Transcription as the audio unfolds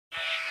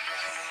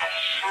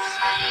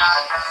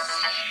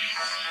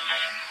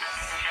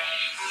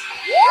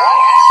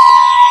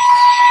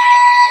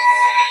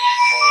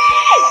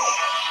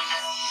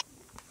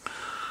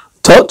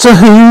Doctor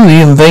Who,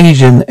 The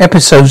Invasion,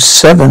 Episode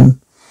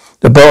 7.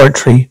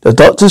 Laboratory. The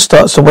Doctor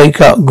starts to wake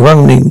up,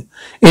 groaning.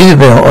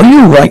 Isabel, are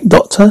you right,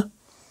 Doctor?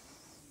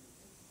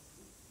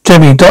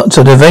 Jamie,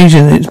 Doctor, the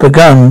invasion, it's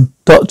begun.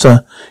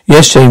 Doctor,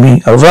 yes,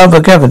 Jamie, I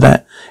rather gather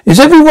that. Is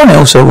everyone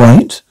else all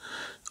right?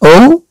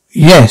 Oh,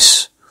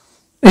 yes.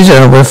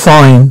 Isabel, we're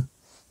fine.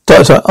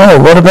 Doctor,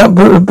 oh, what about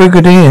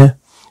Brigadier?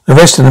 The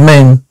rest of the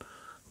men?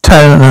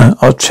 Turner,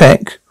 I'll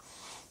check.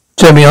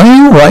 Jamie, are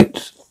you all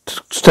right?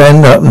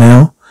 Stand up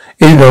now.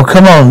 Isabel,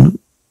 come on.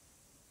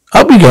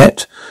 Up we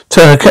get.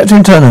 Turner,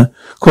 Captain Turner,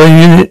 calling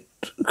unit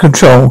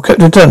control.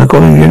 Captain Turner,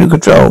 calling unit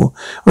control.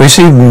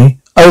 Receiving me.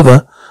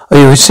 Over. Are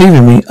you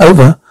receiving me?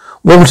 Over.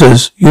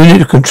 Walters,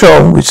 unit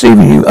control,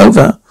 receiving you.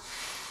 Over.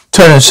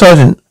 Turner,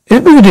 Sergeant,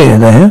 is Brigadier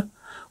there?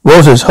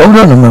 Walters, hold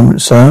on a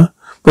moment, sir.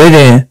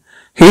 Brigadier,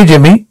 here,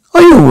 Jimmy.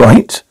 Are you all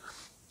right?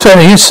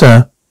 Turner, yes,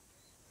 sir.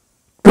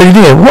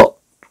 Brigadier, what?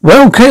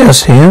 Well,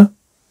 chaos here.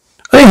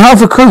 Only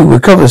half a crew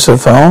recovered so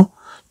far.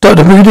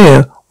 Dr.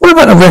 Brigadier, what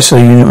about the rest of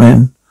the unit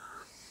men?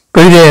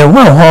 Brigadier,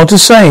 well, hard to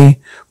say.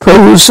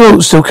 Probable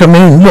assault still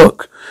coming in.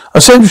 Look,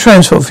 I'll send a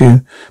transport for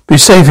you. Be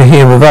safer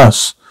here with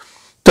us.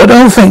 Doctor,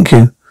 oh, thank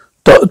you.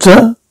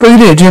 Doctor,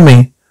 Brigadier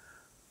Jimmy.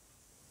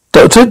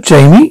 Doctor,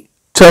 Jamie?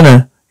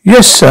 Turner,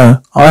 yes,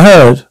 sir, I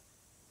heard.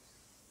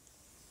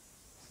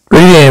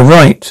 Brigadier,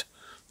 right.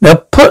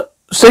 Now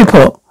stay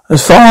put.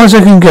 As far as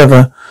I can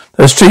gather,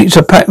 the streets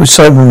are packed with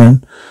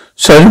Cybermen.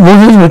 So the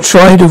women will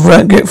try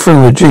to get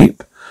through a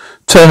jeep.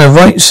 Turner,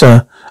 right,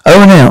 sir.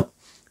 Over and out.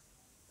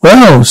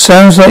 Well,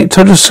 sounds like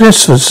total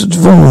success for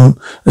Vaughan,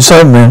 the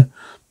Cybermen.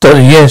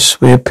 Doctor,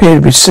 yes, we appear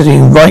to be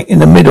sitting right in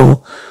the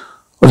middle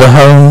of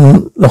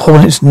the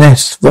hornet's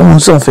nest,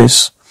 Vaughan's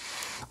office.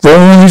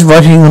 Vaughan is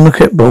writing on the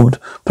clipboard.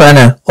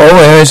 Planner, all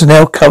areas are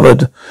now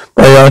covered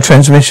by our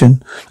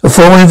transmission. The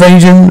foreign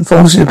invasion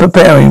forces are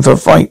preparing for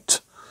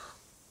flight.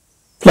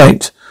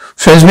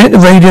 Transmit the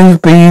radio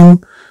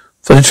beam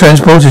for the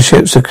transporter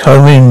ships to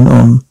come in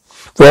on.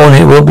 Vaughan,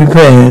 it will be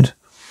prepared.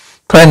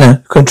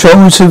 Planner, control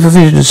and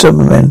supervision of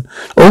Cybermen.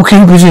 All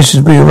key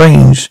positions will be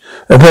arranged.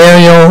 Repair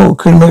your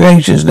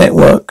communications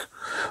network.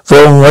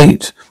 Vaughan,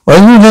 wait. My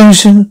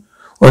organization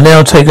will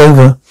now take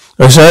over.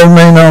 The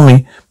Cybermen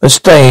army must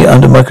stay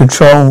under my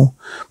control.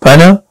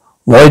 Planner,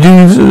 why do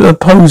you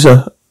oppose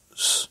us?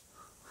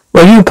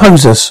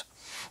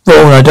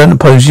 Vaughan, I don't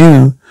oppose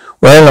you.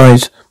 We're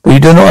allies, but you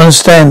do not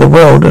understand the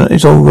world and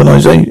its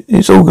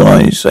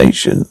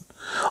organization.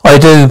 I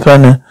do,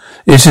 Planner.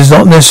 This is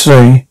not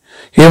necessary.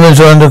 Humans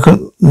are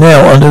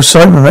now under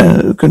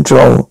Cybermen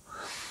control.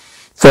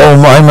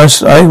 Vaughan, I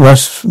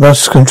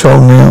must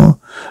control now.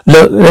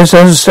 Look, let's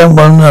understand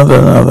one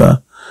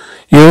another.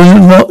 You will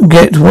not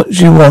get what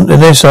you want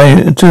unless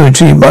I to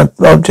achieve my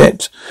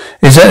object.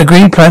 Is that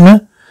agreed,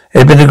 Planner? It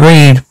has been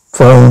agreed,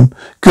 Vaughan.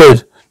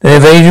 Good. The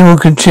invasion will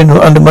continue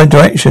under my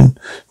direction.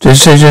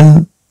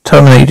 Decision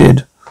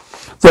terminated.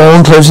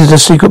 Vaughan closes the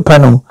secret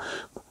panel.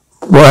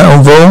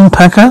 Well, Vaughan,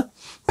 Packer?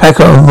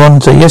 Packer on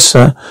monitor, yes,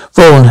 sir.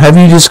 Vaughan, have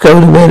you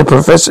discovered where the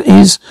professor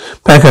is?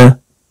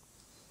 Packer.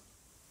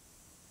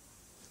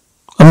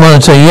 On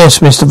monitor, yes,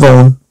 Mr.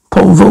 Vaughan.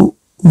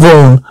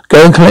 Vaughan,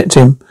 go and collect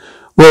him.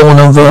 Vaughan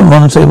on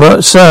monitor,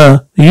 but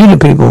sir, the unit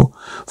people.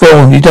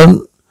 Vaughan,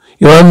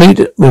 you won't meet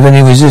with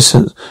any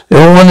resistance.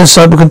 They're all under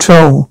cyber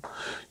control.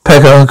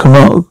 Packer on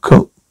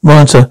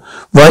monitor,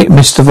 right,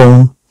 Mr.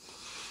 Vaughan.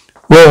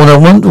 Well, I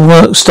want to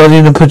work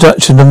studying the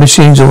production of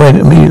machines already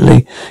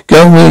immediately.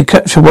 Go and really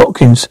capture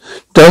Watkins.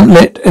 Don't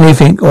let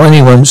anything or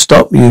anyone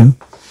stop you.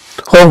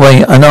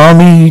 Hallway, an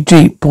army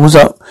jeep pulls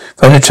up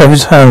from the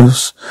Travis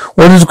house.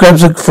 Waters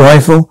grabs a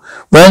rifle,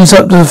 runs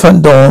up to the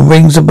front door and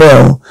rings a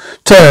bell.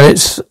 Turner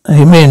lets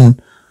him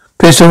in.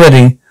 Pistol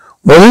ready.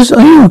 Waters,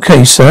 are you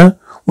okay, sir?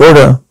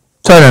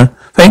 Turner,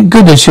 thank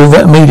goodness you've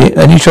made it.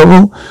 Any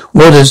trouble?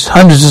 Waters,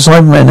 hundreds of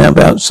Cybermen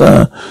about,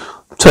 sir.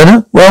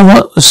 Turner,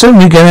 well, the sooner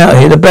we get out of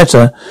here, the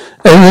better.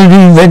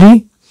 Everybody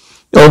ready?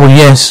 Oh,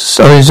 yes,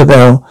 so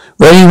Isabel.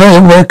 Ready,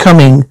 we're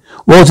coming.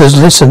 Waters,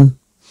 listen.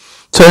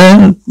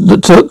 Turner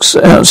looks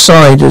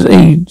outside as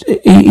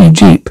EE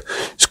Jeep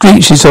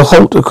screeches to a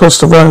halt across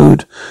the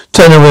road.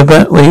 Turner, we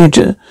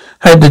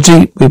had the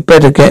Jeep. We'd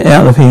better get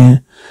out of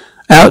here.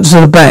 Out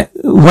to the back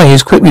way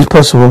as quickly as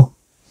possible.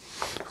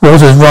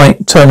 Waters,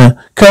 right.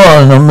 Turner, come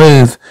on and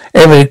move.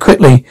 Everybody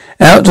quickly.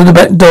 Out to the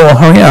back door.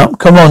 Hurry up.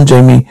 Come on,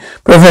 Jamie.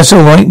 Professor,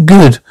 right.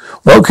 Good.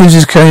 Watkins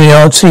is carrying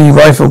the RT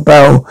rifle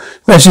barrel.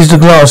 Smashes the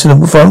glass in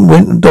the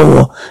front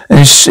door and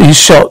he's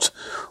shot.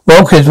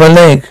 Watkins, my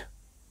leg.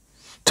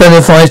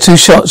 Turner fires 2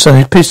 shots and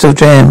his pistol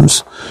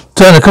jams.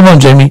 Turner, come on,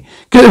 Jamie.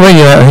 Get the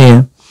radio out of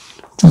here.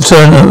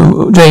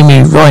 Turner,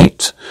 Jamie,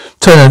 right.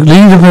 Turner,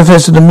 leave the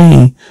professor to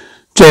me.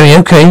 Jamie,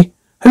 okay.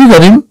 Have you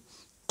got him?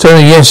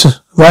 Turner, yes.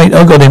 Right,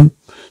 I got him.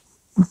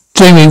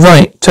 Jamie,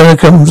 right. Turner,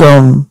 come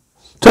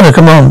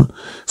on.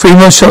 3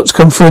 more shots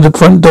come through the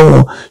front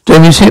door.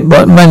 Jamie's hit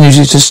but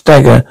manages to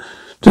stagger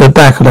to the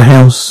back of the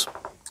house.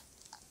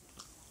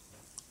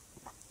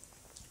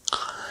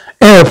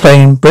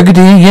 Aeroplane.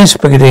 Brigadier? Yes,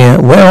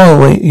 Brigadier. Where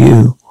are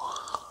you?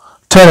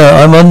 Turner,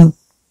 I'm on...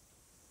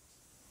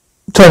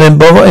 Turner,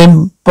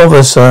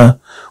 bother, sir.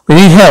 We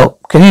need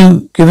help. Can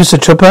you give us a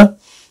tripper?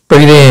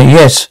 Brigadier,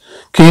 yes.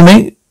 Can you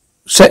make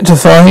Sector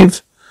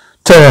 5?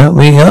 Turner,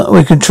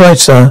 we can try,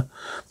 sir.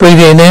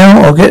 Brigadier,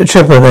 now I'll get a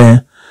tripper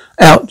there.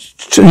 Out.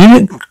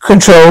 Unit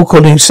control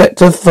calling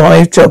Sector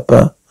 5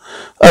 chopper.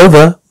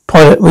 Over.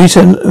 Pilot,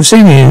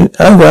 receiving you.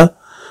 Over.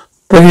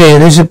 Brigadier,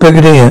 this is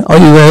Brigadier. Are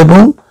you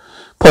able?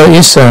 Pilot,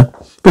 yes, sir.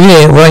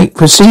 Brigadier, right.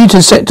 Proceed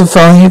to Sector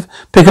 5.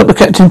 Pick up the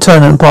Captain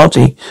Turner and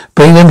party.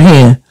 Bring them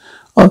here.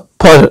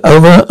 Pilot,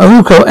 over.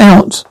 Overcall,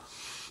 out.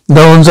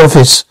 Nolan's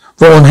office.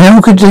 Vaughan, how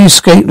could they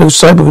escape the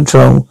cyber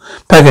control?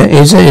 Packer,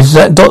 is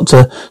that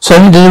doctor?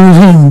 Something to do with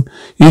him.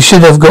 You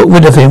should have got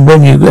rid of him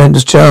when you had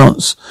the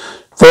chance.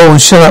 Vaughan,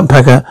 shut up,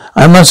 Packer.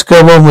 I must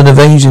go on with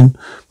evasion.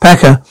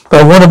 Packer,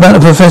 but what about the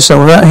professor?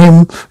 Without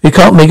him, we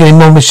can't make any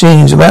more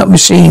machines. Without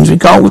machines, we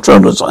can't control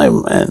the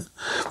Cyberman.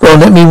 Well,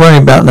 let me worry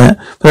about that.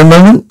 For the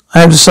moment, I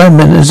have the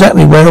Cybermen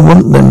exactly where I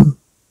want them.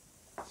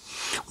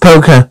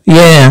 Poker,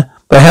 yeah,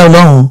 but how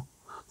long?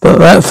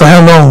 But for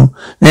how long?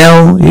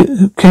 Now,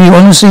 can you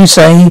honestly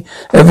say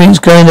everything's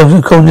going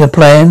according to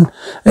plan?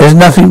 There's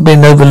nothing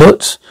been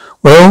overlooked?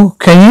 Well,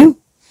 can you?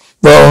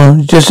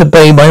 Well, just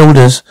obey my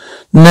orders.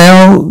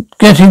 Now,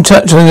 get in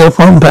touch with your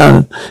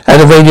compound. How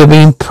the radio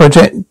being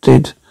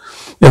projected.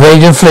 The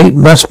radio fleet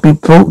must be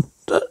brought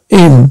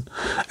in.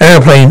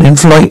 Airplane in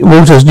flight.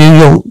 Waters, New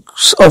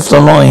York's off the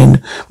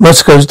line.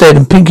 Moscow's dead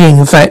and Peking,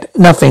 in fact,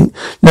 nothing.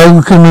 No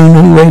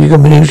radio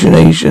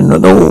communication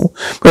at all.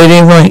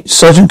 Radio right.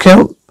 Sergeant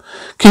Kelp.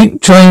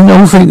 Keep trying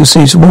all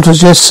frequencies.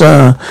 Waters, yes,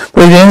 sir.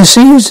 Radio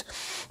seas.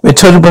 We're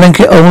total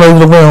blanket all over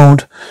the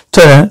world.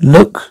 Turner,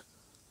 look.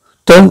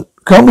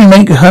 Can't we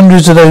make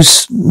hundreds of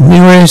those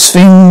numerous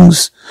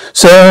things,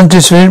 sir, and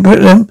distribute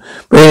them?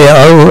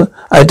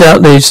 I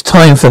doubt there's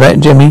time for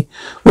that, Jimmy.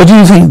 What do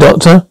you think,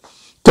 Doctor?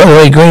 Doctor,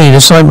 I agree. The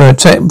cyber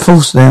attack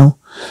force now.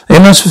 There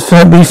must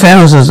be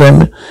thousands of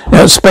them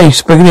out of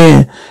space.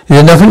 Brigadier, is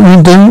there nothing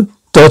we can do?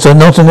 Doctor,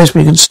 not unless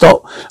we can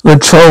stop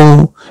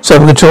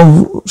cyber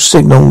control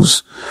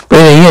signals.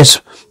 Brigadier, yes,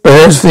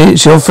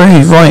 but you're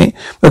very right.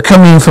 We're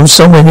coming from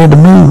somewhere near the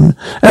moon.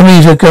 That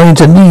means we're going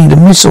to need a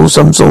missile of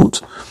some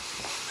sort.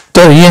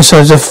 Doctor, yes, I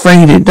was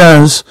afraid it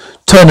does.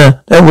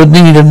 Turner, that would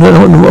need an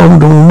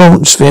older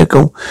launch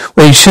vehicle.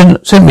 Well, you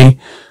shouldn't send me.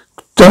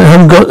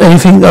 Haven't got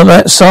anything of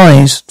that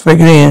size.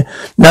 Brigadier,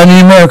 none of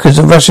the Americans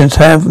and Russians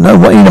have. No,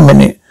 wait a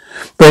minute.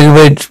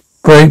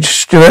 Bridge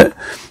Stewart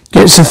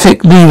gets a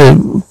thick leader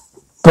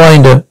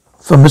binder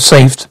from the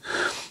safe.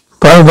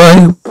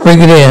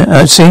 Brigadier,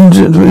 I seem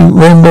to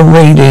remember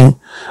reading.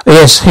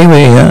 Yes, here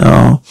we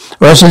are.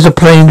 Russians are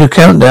playing the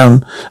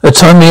countdown. The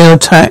time we are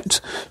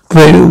attacked.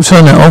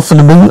 Turner, off from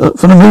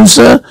the moon,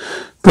 sir?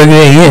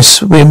 Brigadier,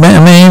 yes. We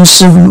manned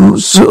survey.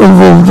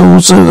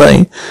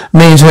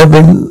 Means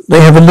they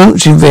have a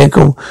launching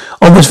vehicle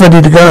almost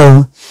ready to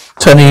go.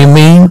 Turner, you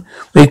mean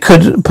we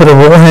could put a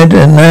warhead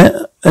in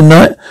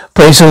that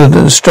place of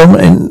the strong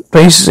in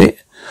place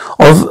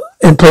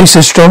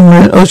a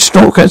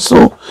strong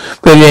castle?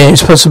 Brigadier,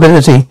 it's a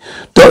possibility.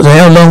 Doctor,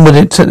 how long would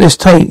this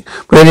take?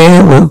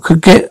 Brigadier, we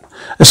could get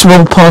a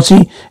small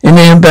party in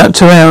there in about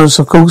 2 hours.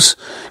 Of course,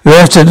 you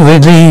have to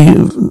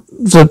relieve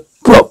the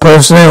block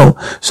personnel,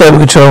 cyber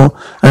control,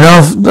 and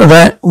after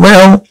that,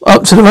 well,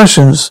 up to the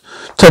Russians.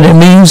 Turner, it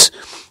means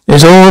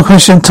it's all a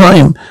question of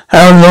time.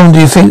 How long do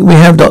you think we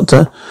have,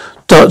 Doctor?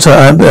 Doctor,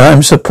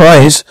 I'm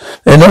surprised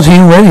they're not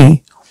here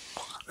already.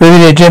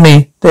 Brigadier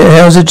Jimmy,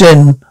 how's the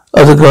gen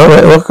of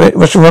the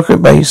Russian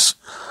rocket base?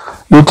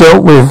 You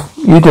deal with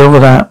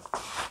that.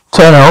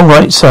 Turner, all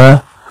right,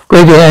 sir.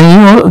 Brigadier,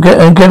 and you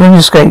get an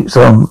escape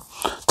on.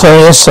 Turner,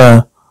 yes,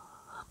 sir.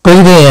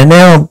 Brigadier,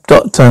 now,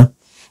 Doctor.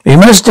 We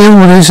must deal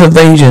with this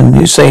invasion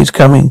you say is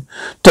coming.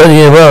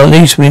 Doctor, well, at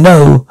least we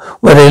know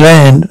where they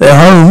land. They're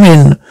home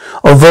in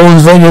on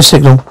Vaughan's radio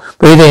signal.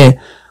 Brigadier,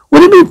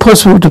 would it be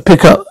possible to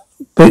pick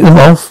them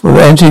off with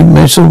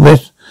anti-missile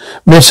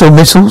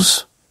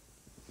missiles?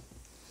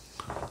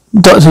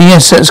 Doctor,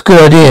 yes, that's a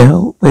good idea.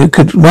 We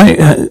might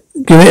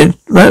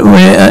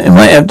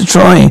have to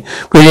try.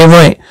 Brigadier,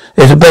 right.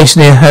 There's a base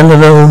near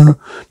Halloween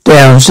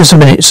Downs. Just a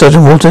minute,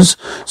 Sergeant Waters.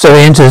 So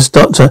he enters.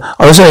 Doctor,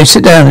 oh, sorry,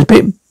 sit down. It's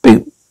a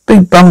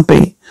bit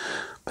bumpy.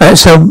 But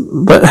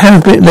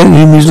have a bit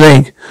lately in his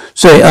leg.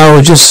 Sorry,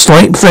 just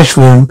slight flesh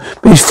wound.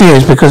 But he's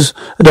furious because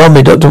the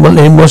army doctor won't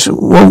let him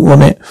walk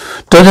on it.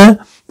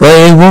 Doctor,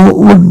 well,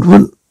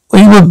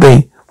 he would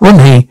be,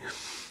 wouldn't he?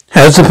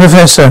 How's the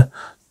professor?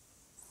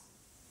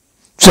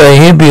 Say,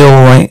 he'll be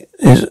all right.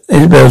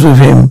 Isabel's with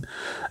him.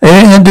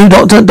 Anything to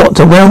do,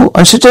 Doctor? Well,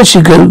 I suggest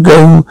you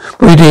go,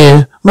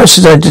 Brigadier. Much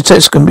as I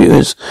detest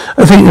computers,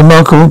 I think the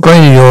remarkable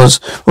brain of yours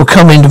will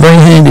come in very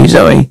handy,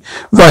 Zoe.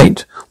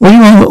 Right. What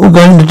are you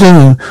going to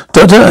do?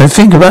 Doctor, I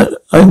think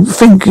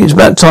it's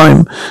about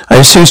time I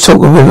had a serious talk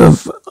with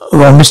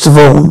Mr.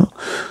 Vaughan.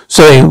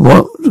 Zoe,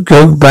 what?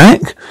 Go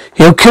back?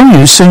 He'll kill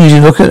you as soon as he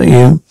look at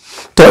you.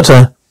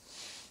 Doctor,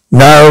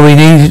 no,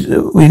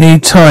 we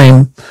need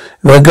time.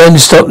 If we're going to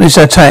stop this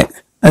attack,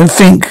 and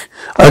think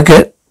I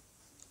can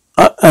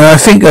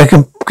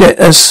get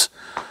us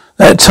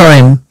that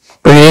time.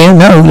 Brigadier,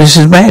 no, this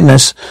is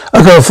madness.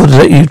 I can't afford to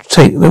let you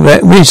take the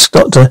risk,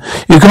 Doctor.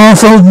 You can't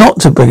afford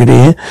not to,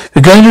 Brigadier.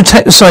 You're going to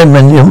attack the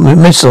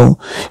Cybermen missile.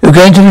 You're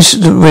going to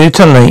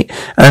retaliate,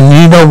 and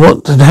you know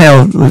what and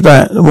how with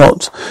that.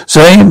 What?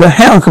 Say, but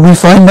how can we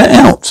find that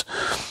out?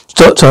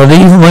 Doctor, I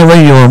leave my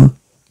radio on,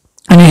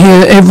 and you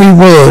hear every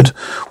word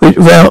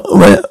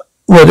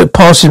that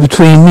passes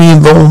between me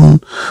and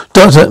Vaughan.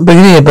 Doctor,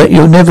 Brigadier, but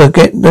you'll never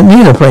get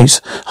near the place.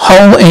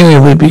 Whole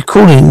area will be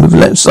crawling with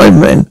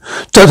Cybermen.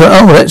 Doctor,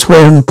 that's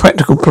where in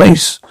practical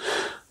place.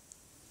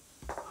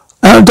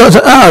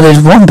 Doctor, there's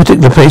one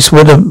particular place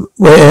where there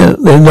are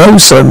no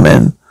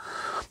Cybermen.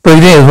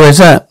 Brigadier, where's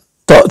that?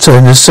 Doctor,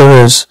 in the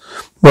sewers.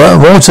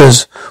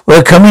 Waters,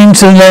 we're coming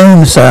to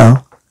Lone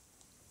Star.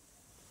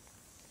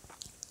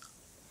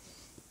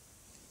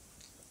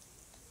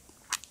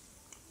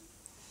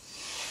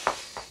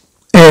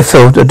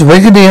 Airfield. The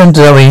Brigadier and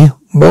Zoe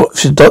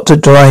watched Dr.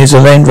 drives a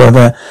Land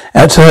Rover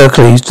out to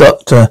Hercules.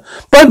 Doctor,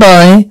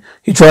 bye-bye.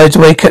 He drives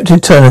away. Captain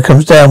Turner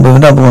comes down with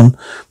another one.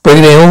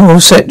 Brigadier, all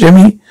set,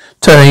 Jimmy?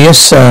 Turner, yes,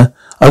 sir.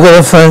 I've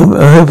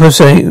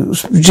got a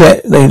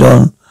jet laid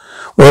on.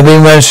 We'll be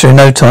in Manchester in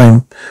no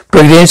time.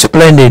 Brigadier,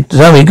 splendid.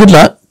 Zoe, good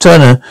luck.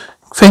 Turner,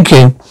 thank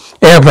you.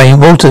 Airplane,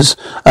 Walters.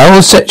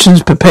 All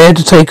sections prepared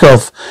to take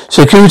off.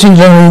 Secure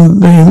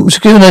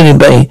loading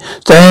bay.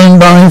 Stand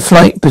by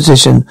flight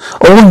position.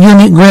 All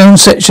unit ground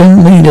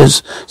section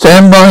leaders.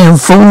 Stand by in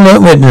full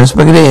readiness.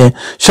 Brigadier.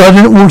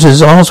 Sergeant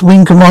Walters asked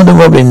Wing Commander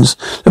Robbins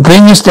to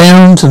bring us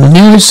down to the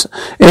nearest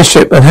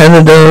airstrip at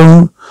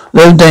Helidome.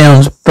 Low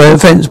Downs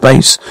Defence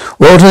Base.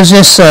 Walters,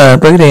 yes sir.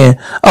 Brigadier.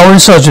 And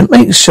Sergeant,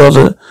 make sure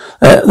that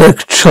the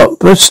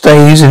chopper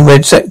stays in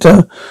red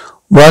sector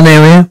 1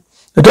 area.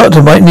 The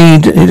doctor might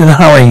need it in a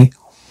hurry.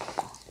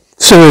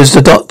 Sewers,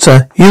 the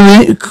doctor. You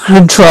in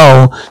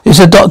control. It's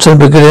the doctor,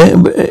 Brigadier.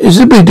 Is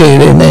the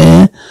Brigadier in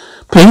there?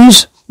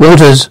 Please?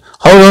 Walters,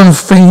 hold on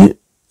for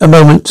a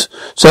moment.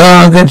 So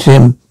I'll get to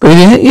him.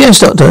 Brigadier? Yes,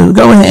 doctor.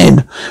 Go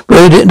ahead.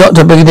 Brigadier,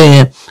 Dr.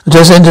 Brigadier. I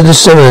just entered the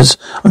sewers.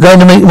 I'm going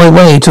to make my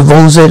way to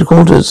Vaughan's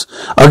headquarters.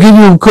 I'll give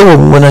you a call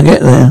when I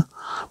get there.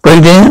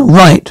 Brigadier?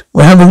 Right.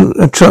 We have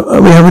a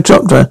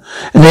chopper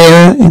in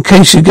there in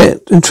case you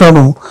get in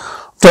trouble.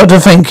 Doctor,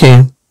 thank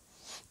you.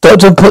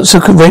 Doctor puts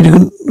a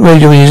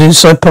radio in his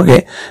inside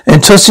pocket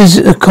and tosses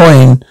a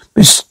coin.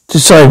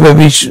 Decide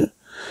which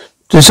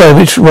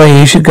way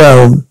he should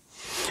go.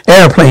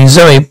 Airplane,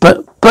 Zoe,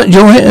 but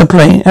your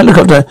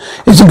helicopter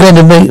isn't going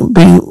to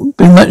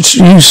be much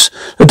use.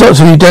 The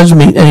doctor, he does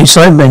meet any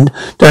Cybermen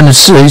down the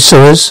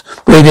sewers.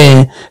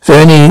 Brigadier, if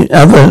there are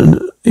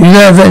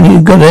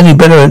got any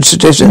better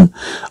suggestion?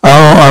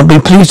 I'll be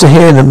pleased to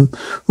hear them.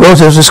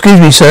 Walters, excuse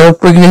me, sir.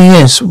 Brigadier,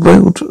 yes.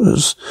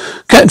 Walters.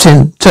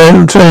 Captain,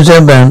 turns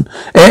outbound.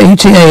 Air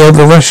ETA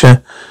over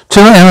Russia.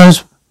 2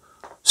 hours,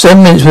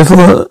 7 minutes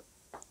before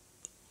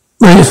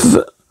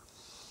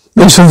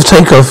for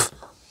takeoff.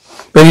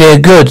 Brigadier,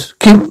 good.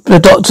 Keep the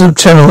doctor's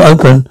channel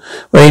open.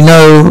 Let me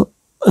know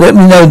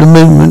the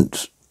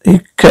movement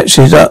he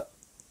catches up.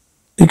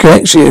 He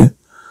connects you.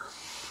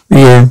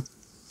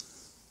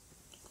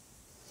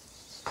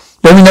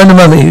 Let me know the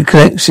moment he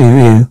connects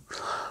you.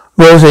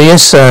 Walter,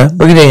 yes, sir.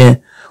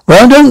 Brigadier.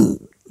 Well, don't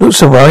look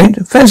so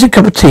worried. Fancy a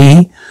cup of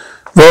tea.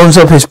 Rolls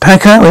up his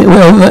packer with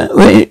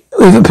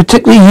a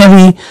particularly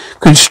heavy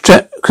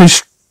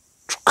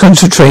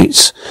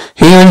concentrates.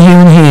 Here and here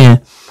and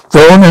here.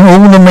 Vaughan and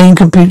all the main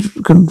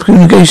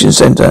communication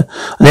center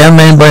are now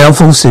manned by our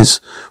forces.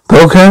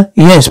 Packer?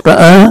 Yes, but,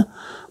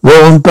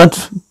 Vaughan,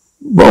 but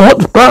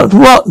what,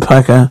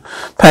 Packer?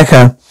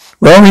 Packer.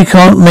 Well, we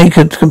can't make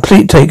a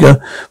complete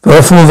takeover for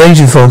a full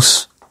invasion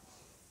force.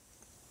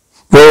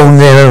 Vaughan,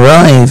 they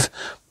arrive.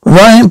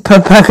 Right,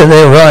 Packer,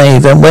 they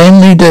arrive, and when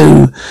they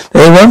do,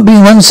 there won't be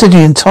one city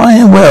in the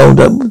entire world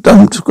that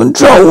don't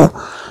control.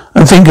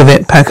 And think of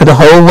it, Packer, the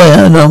whole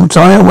world, the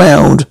entire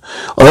world.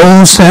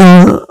 Alarm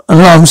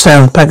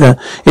sound, Packer.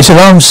 It's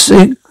alarm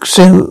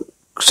security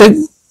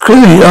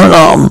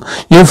alarm.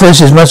 Your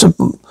forces must have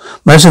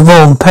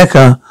Vaughan,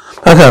 Packer.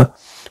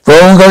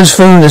 Vaughan goes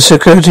through the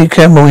security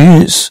camera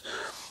units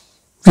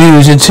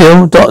views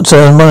until doctor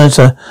and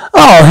monitor.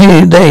 Oh,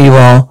 there you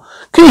are.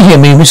 Can you hear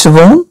me, Mr.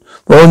 Vaughan?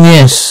 Vaughan,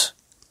 yes.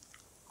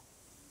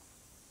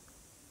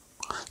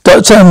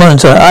 Doctor and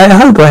monitor, I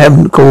hope I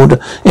haven't called an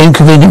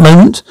inconvenient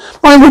moment.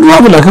 I would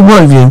rather like a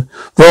word with you.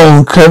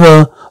 Vaughan,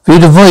 clever, view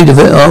devoid of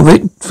it,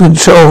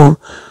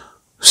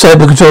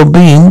 cyber control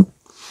being.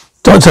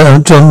 Doctor,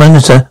 John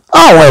Monitor.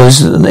 Oh, it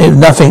was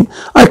nothing.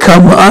 I'll be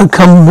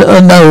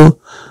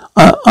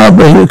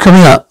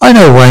coming up. I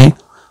know a way.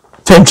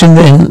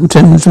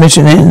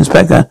 Transmission ends,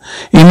 Packer.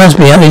 He must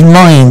be out of his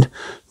mind.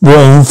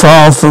 Vaughan,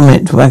 far from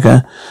it,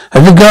 Packer.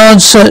 Have the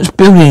guards search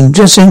building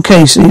just in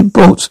case he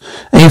brought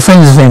any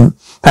friends of him.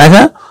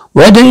 Packer,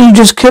 why don't you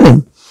just kill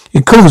him? He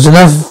caused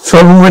enough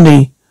trouble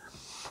already.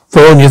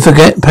 Vaughan, you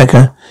forget,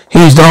 Packer.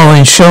 He's our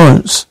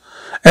insurance.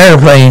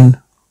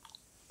 Airplane.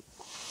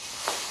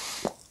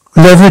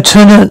 The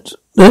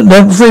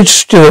The bridge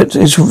steward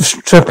is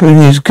strapping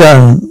his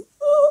gun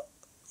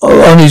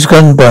on his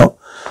gun belt.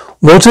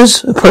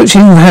 Waters,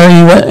 approaching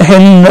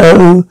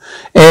Hello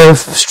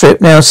airstrip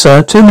now,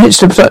 sir. 2 minutes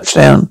to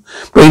touchdown.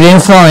 Breathing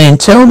and flying.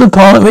 Tell the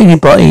pilot radio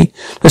party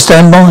to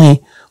stand by.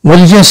 What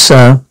is yes,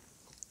 sir?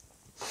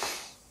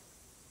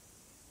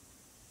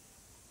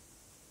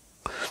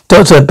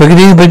 Doctor,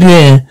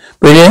 Brigadier.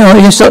 Oh,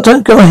 yes,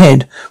 Doctor, go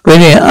ahead.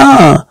 Brigadier,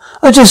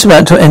 I'm just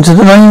about to enter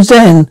the Lion's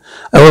Den.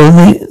 I will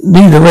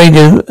leave the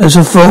radio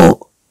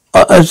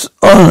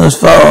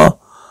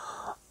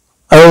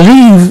I will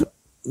leave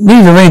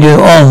the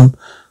radio on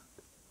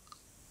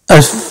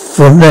as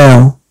from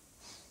now.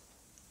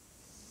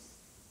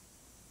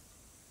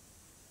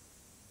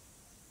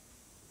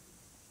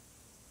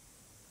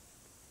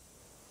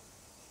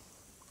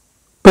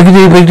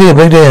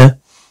 Brigadier.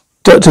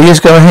 Doctor, yes,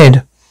 go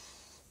ahead.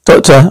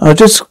 Doctor, I'm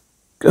just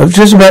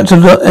about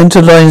to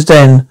enter Lion's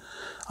Den.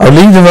 I'll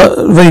leave the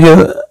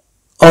radio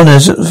on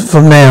as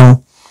from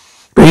now.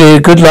 Brigadier,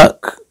 good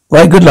luck.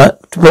 Right, good luck.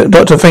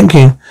 Doctor, thank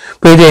you.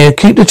 Brigadier,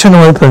 keep the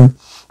channel open.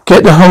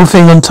 Get the whole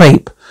thing on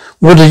tape.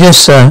 Woodard, yes,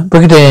 sir.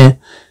 Brigadier,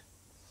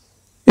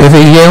 if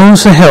he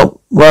yells for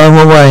help while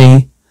I'm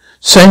away,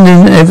 send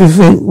in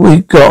everything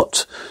we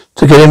got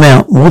to get him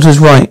out. Water's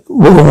right.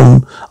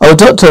 Vaughan. Oh,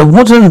 Doctor,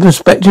 what an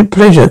unexpected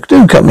pleasure.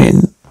 Do come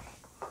in.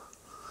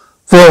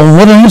 Vaughan,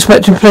 what an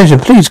unexpected pleasure.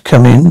 Please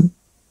come in.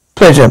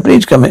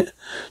 Please come in.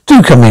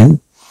 Do come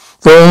in.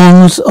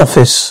 Vaughan's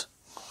office.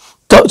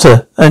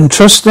 Doctor, and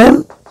trust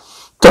them?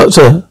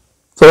 Doctor,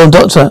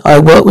 I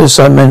worked with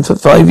some men for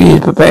 5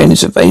 years preparing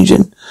this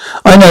invasion.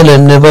 I know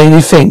them, the way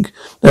they think.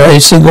 They are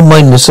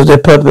single-mindedness of their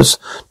purpose.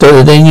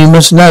 Doctor, then you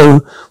must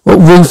know what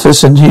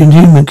ruthless and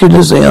inhuman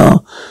killers they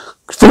are.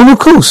 Full of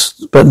course,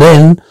 but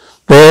then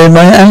they're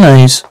my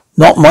allies,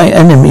 not my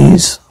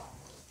enemies.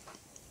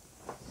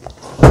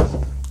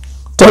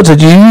 Doctor,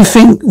 do you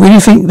really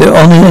think they're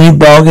on any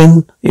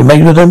bargain you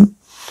made with them?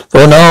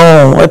 Oh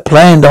no, I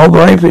planned the whole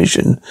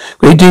operation.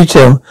 Great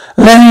detail.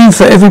 Allowing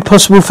for every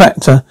possible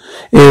factor.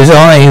 It was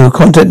I who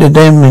contacted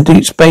them in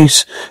deep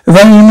space, with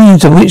only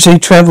means of which they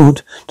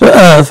travelled to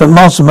Earth and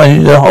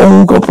masterminded the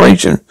whole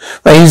operation.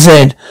 AZ,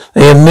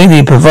 they have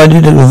merely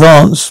provided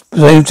advanced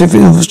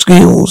scientific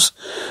skills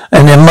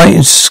and their might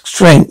and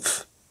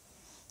strength.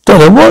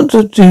 Doctor, what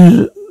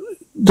do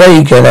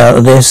they get out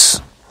of this?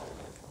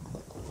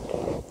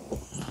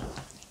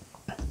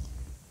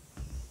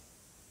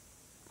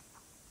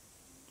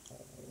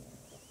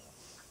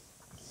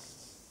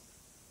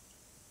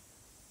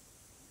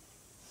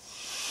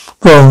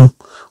 Wrong.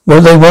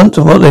 What they want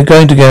and what they're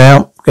going to get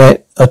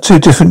are totally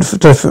different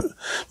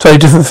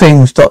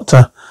things,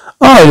 Doctor.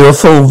 You're a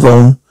fool,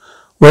 Vaughan.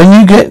 When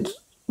we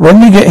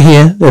get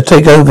here, they'll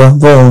take over,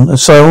 Vaughan, and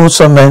so all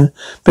some men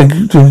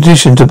been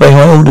conditioned to obey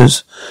my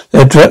orders.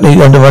 They're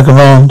directly under my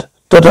command.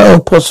 Doctor,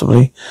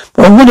 possibly.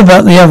 But what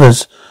about the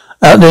others?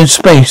 Out there in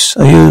space,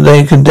 are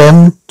they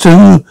condemned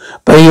to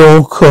obey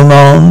your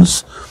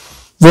commands?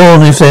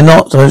 Vaughan, if they're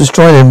not, I'll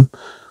destroy them.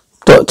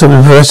 Doctor,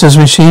 with Professor's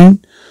machine?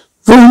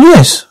 Vaughan,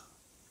 yes.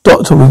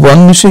 Doctor, with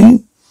one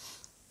machine?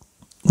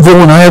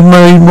 Vaughan, I have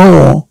made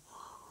more.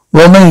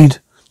 Well made.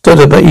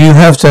 Doctor, but you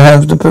have to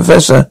have the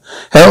Professor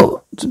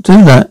help to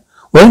do that,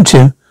 won't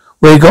you?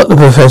 Where you got the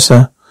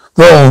Professor?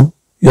 Vaughan,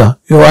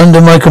 you're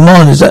under my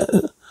command, is that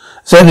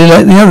exactly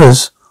like the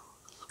others?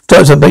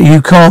 Doctor, but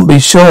you can't be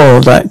sure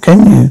of that,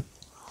 can you?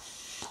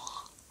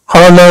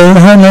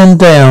 Harlan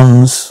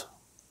Downs.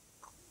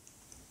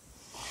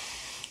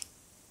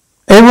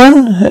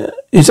 Everyone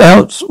is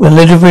out when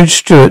Littlefield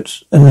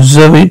Stewart and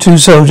 2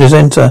 soldiers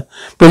enter.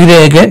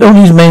 Brigadier, get all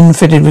these men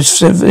fitted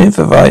with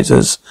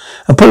improvisers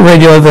and put the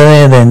radio over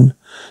there then.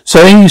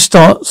 So he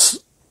starts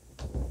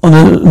on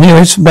the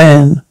nearest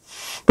man.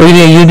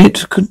 Brigadier,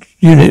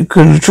 unit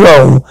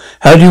control.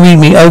 How do you read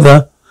me?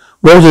 Over.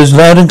 Waters,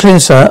 loud and clear,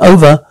 sir.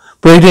 Over.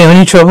 Brigadier,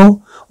 any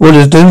trouble?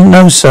 Waters,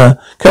 no, sir.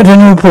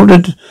 Captain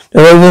reported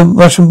they're over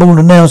Russian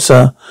border now,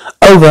 sir.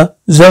 Over.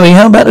 Zoe,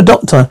 how about the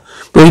doctor?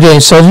 Brigadier,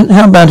 Sergeant,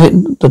 how about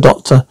it, the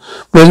doctor?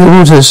 Brigadier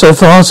Waters, so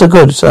far so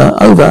good, sir.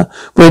 Over.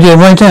 Brigadier,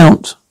 right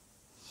out.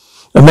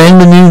 The men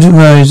with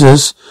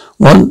neutralizers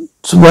want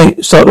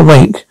to start to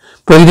wake.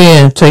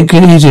 Brigadier, take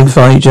it easy,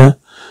 Major.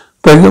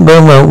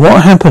 Well,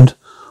 what happened?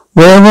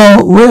 Where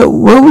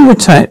we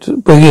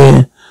attacked,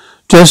 Brigadier?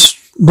 Just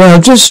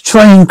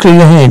try and clear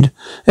your head.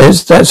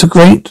 That's a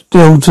great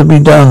deal to be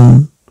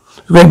done.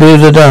 A great deal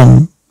to be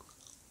done.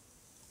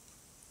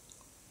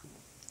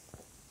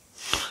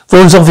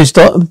 Vaughan's office,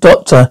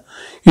 Doctor.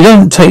 You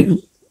wouldn't take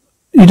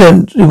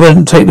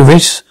the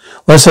risk.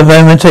 Once the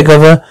men take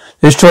over,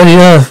 destroy the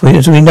earth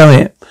as we know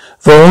it.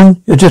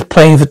 Vaughan, you're just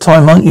playing for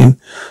time, aren't you?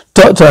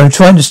 Doctor, I'm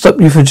trying to stop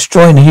you from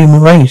destroying the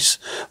human race.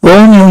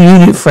 Vaughan, your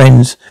unit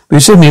friends, but you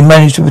simply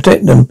managed to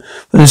protect them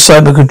from the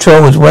cyber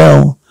control as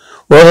well.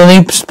 What are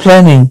they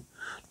planning?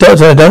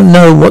 Doctor, I don't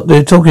know what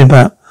they're talking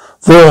about.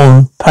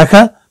 Vaughan,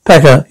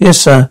 Packer, yes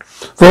sir.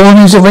 Vaughan,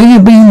 is the radio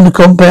beam the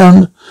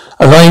compound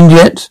aligned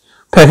yet?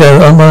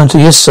 Packer, on monitor,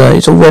 yes sir,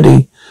 it's all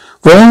ready.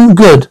 Vaughan,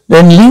 good.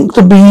 Then link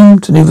the beam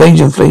to the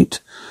invasion fleet.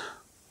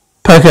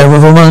 Packer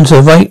with a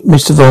monitor. Wait,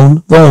 Mr.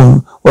 Vaughn. Vaughn,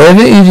 whatever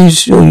it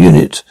is your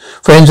unit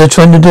friends are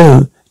trying to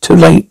do, too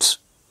late.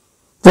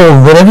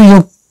 Vaughn, whatever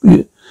your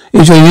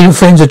unit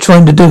friends are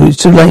trying to do, it's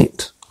too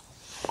late.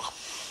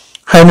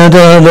 Hannah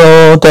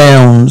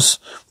Downs.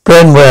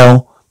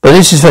 Brenwell. But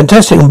this is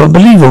fantastic and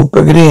unbelievable,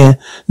 Brigadier.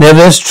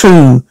 Nevertheless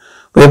true.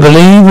 We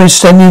believe we're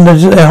sending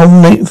a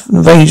home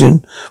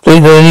invasion.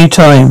 Believe at any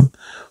time.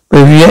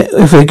 But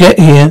if we get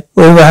here,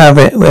 we'll have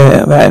it. We'll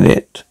have had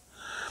it.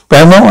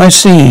 Bramwell, I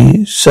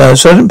see, sir.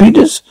 Sergeant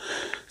Peters?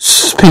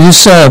 Peters,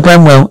 sir.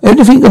 Bramwell,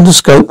 anything on the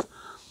scope?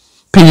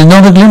 Peters,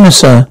 not a glimmer,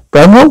 sir.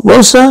 Bramwell,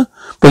 well, sir?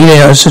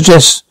 Brigadier, I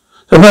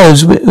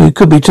suppose we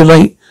could be too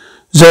late.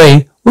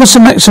 Zoe, what's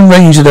the maximum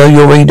range of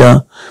your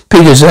radar?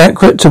 Peters,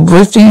 accurate to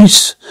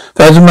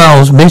 50,000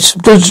 miles. Miss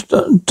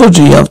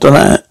dodgy after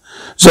that.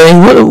 Zoe,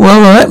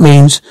 well, that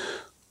means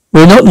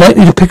we're not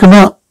likely to pick them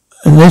up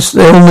unless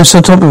they're almost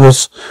on top of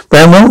us.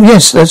 Bramwell,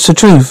 yes, that's the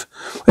truth.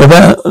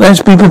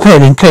 Let's be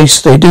prepared in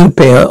case they do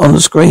appear on the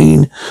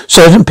screen.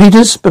 Sergeant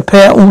Peters,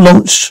 prepare all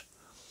launch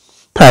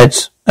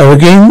pads. And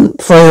begin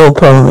fire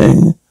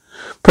priming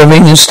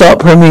and start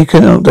priming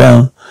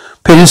countdown.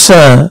 Peters,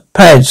 sir.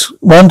 Pads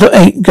 1 to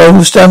 8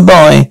 go stand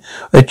by.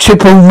 A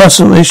triple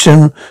muscle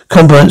mission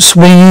component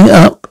swinging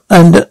up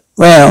and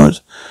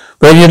round.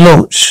 Ready to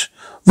launch.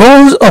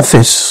 Vaughn's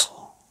office.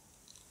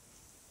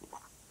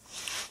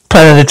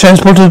 Planner, the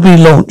transporter will be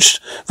launched.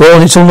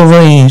 Vaughn, it's all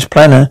arranged.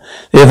 Planner,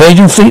 the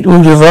invasion fleet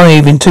will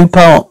arrive in 2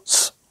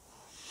 parts.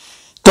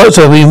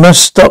 Doctor, we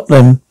must stop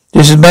them.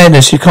 This is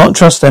madness. You can't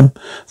trust them.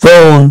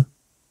 Vaughn,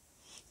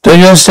 don't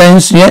you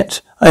understand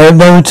yet? I have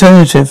no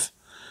alternative.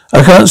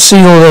 I can't see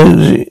all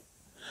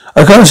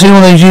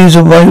those years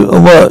of my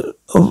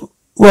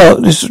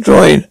work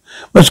destroyed.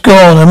 Must go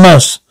on. I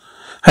must.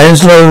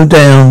 Hands low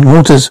down.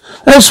 Waters.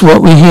 That's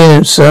what we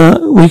hear, sir.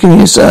 We can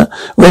hear, sir.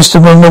 Rest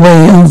them on the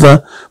way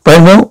over.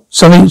 Bramwell,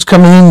 something's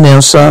coming in now,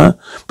 sir.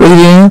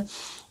 Brigadier,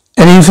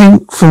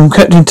 anything from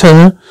Captain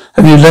Turner?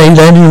 Have you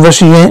landed in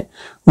Russia yet?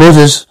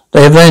 Waters,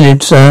 they have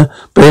landed, sir,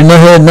 but I've not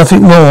heard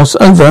nothing more.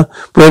 Over.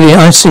 Brigadier,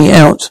 I see.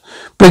 Out.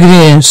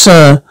 Brigadier,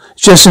 sir,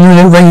 it's just a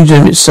little range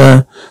limit,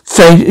 sir.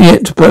 Fade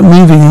yet, but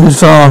moving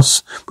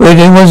fast.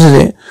 Brigadier, what is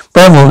it?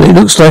 Bramwell, it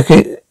looks like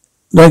it,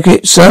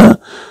 sir.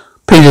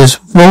 Peters,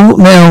 well,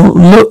 now,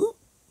 look.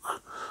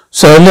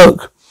 Sir,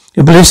 look.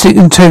 Your ballistic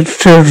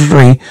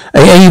territory.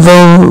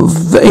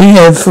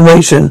 AV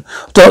formation.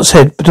 Dot's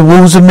head, but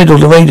towards the middle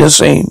of the radar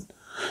scene.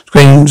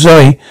 Scream,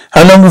 Zoe,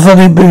 how long before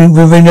they been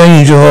within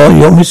range of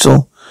your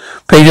missile?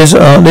 Peters,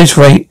 at this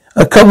rate,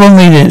 a couple of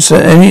minutes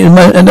at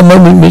the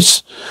moment,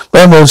 Miss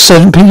Bramwell.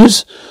 Sergeant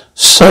Peters?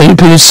 Sergeant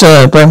Peters,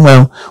 sir.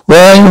 Bramwell,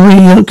 where are we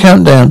on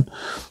countdown?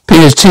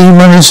 Peters, T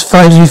minus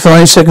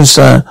 55 seconds,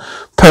 sir.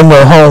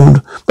 Bramwell,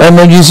 hold.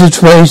 Bramwell uses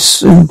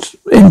trace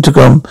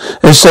intercom.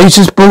 The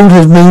status board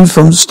has moved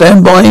from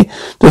standby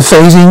to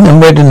phasing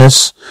and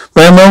readiness.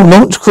 Bramwell,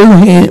 launch crew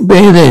here.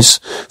 Bear this.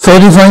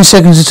 35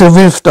 seconds until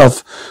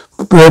liftoff.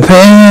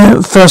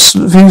 Repair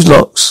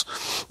fuselocks.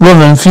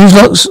 Woman,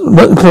 fuselocks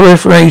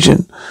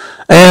proliferation.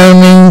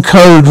 Aiming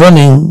code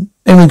running.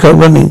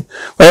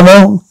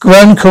 Bramwell,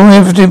 run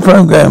cooperative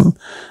program.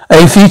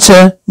 A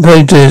theta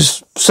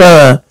Peters,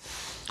 sir.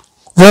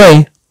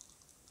 Zoe,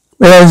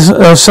 there's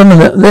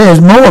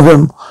there's more of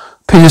them.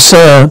 Peters,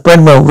 sir.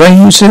 Bramwell,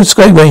 range,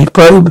 escape range,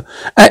 probe,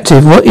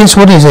 active. What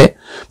is it?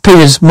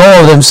 Peters, more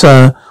of them,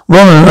 sir.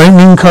 Woman,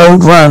 aiming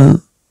code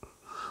run.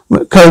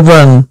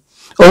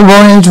 All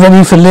warriors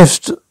ready for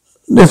lift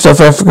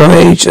off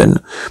aviation.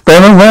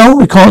 Bramwell, well,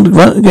 we can't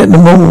get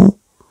them all.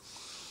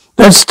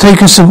 Let's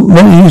take us some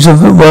menus of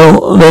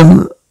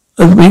them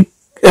as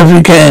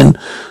we can.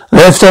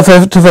 Lift off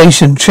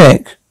activation,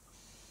 check.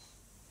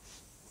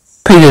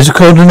 Peters,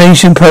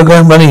 coordination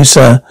program running,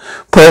 sir.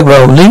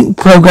 Program link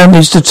program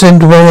is to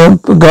send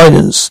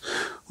guidance.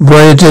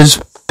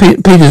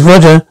 Peters,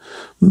 Roger.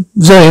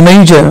 Zoe,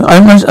 Major,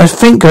 I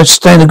think I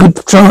stand a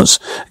good chance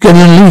of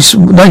getting at least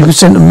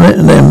 90% of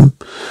them.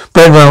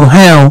 Bradwell,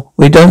 how?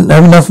 We don't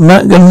have enough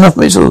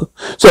missiles.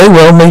 Zoe,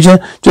 well, Major,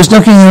 just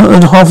knocking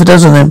out half a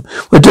dozen of them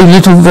will do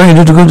very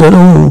little good at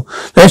all.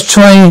 Let's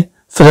try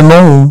for them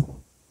all.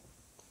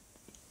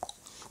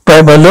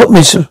 Bradwell, look,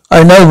 miss,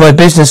 I know my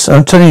business,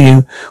 I'm telling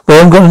you. We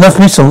haven't got enough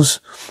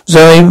missiles.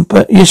 Zoe,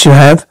 but yes, you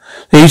have.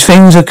 These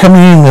things are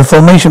coming in a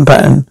formation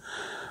pattern.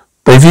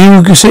 But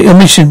if you set your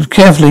mission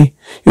carefully,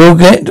 you'll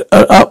get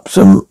up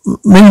some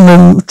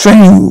minimum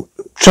train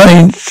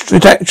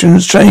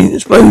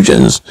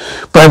explosions.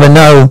 But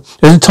no,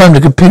 there's time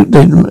to compute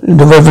the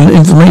relevant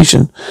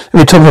information. It'll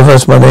be top of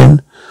us by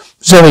then.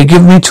 Zoe,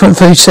 give me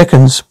 30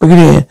 seconds.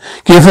 Brigadier,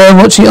 give her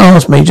what she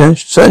asked, Major.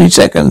 30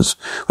 seconds.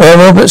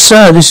 Well, but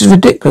sir, this is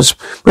ridiculous.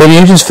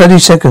 Brigadier, just 30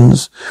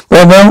 seconds.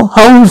 Well,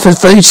 hold for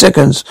 30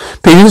 seconds.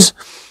 Peters,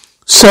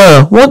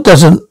 sir, what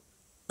doesn't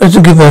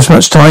give us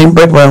much time.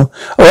 Bradwell.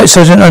 Alright,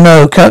 Sergeant, I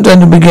know. Countdown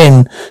to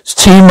begin. It's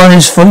T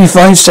minus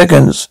 45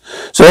 seconds.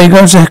 So here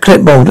goes the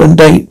clipboard and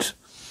date.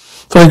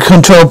 For the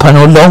control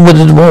panel, along with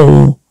the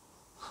wall.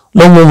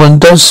 Longwoman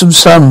does some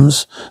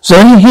sums.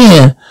 Zoe,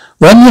 here.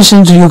 Run this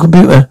into your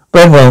computer.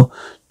 Bradwell.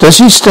 Does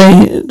he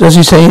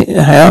say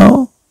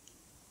how?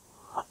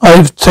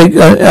 I'll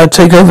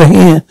take over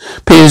here.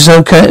 Peters,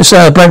 okay,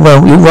 sir,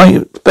 Bradwell, you're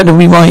right. Better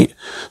be right.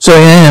 So I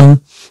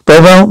am.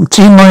 Bradwell,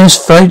 T-minus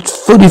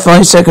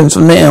 45 seconds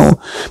from now.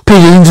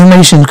 Peters,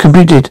 information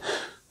computed.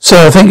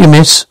 Sir, thank you,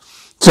 miss.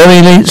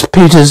 Zoe Leeds,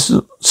 Peters,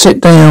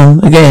 sit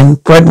down again.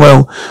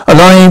 Bradwell,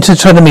 align to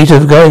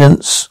telemeter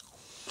guidance.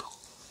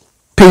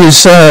 Peters,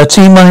 sir,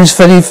 T-minus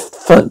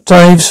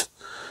 35,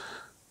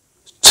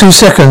 2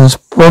 seconds.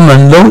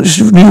 Woman, launch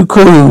new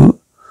crew.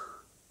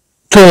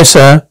 Clear,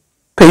 sir.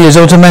 Peters,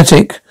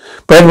 automatic.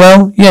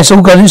 Bradwell, yes,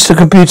 all guidance to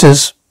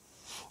computers.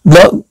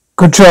 Lock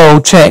control,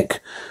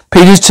 check.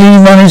 Peters,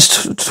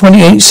 T-minus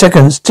 28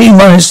 seconds.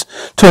 T-minus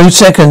 2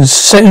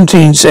 seconds.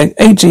 18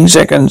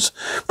 seconds.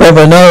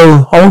 Bradwell,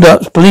 no, hold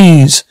up,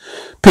 please.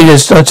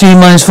 Peters,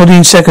 T-minus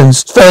 14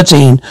 seconds.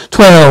 13,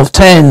 12,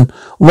 10,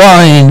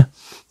 wine.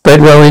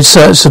 Bradwell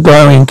inserts the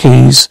wiring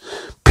keys.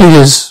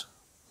 Peters,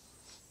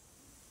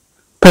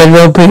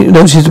 Bradwell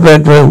launches the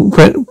Bradwell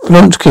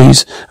launch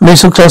keys.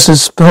 Missile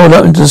clusters hold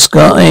up into the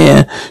sky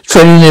air,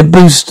 trailing their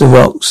booster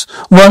rocks.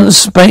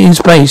 Once in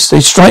space, they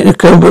strike the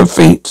Cobra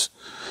fleet.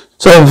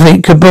 So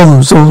fleet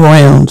kabooms all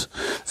around.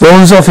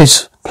 Vaughan's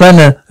office,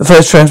 planner, the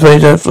first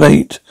translator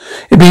fleet.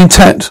 It being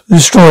attacked,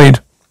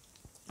 destroyed.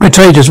 The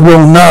traitors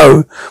will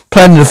know.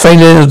 Planning the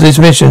failure of this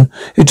mission.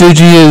 If due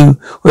to you,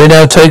 we'll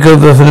now take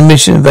over for the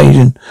mission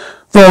invasion.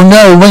 Vaughan,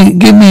 no, wait,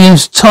 give me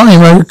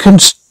time. I can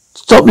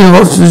stop your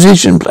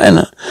opposition,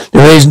 planner.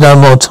 There is no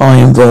more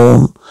time,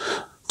 Vaughan.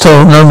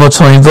 No more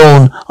time,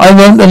 Vaughan. I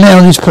won't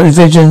allow this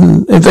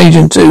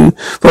invasion to.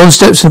 Vaughan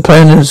steps in the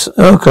planner's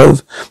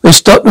alcove. They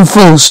stop and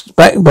forced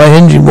back by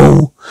engine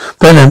wall.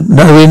 Planner,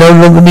 no, we no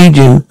longer need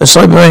you. A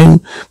cyber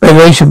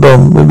radiation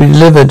bomb will be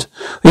delivered.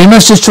 We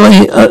must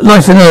destroy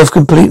life on Earth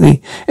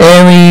completely.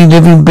 Every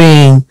living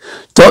being.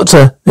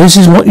 Doctor, this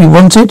is what you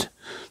wanted?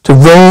 To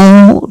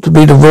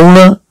be the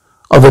ruler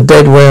of a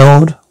dead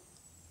world?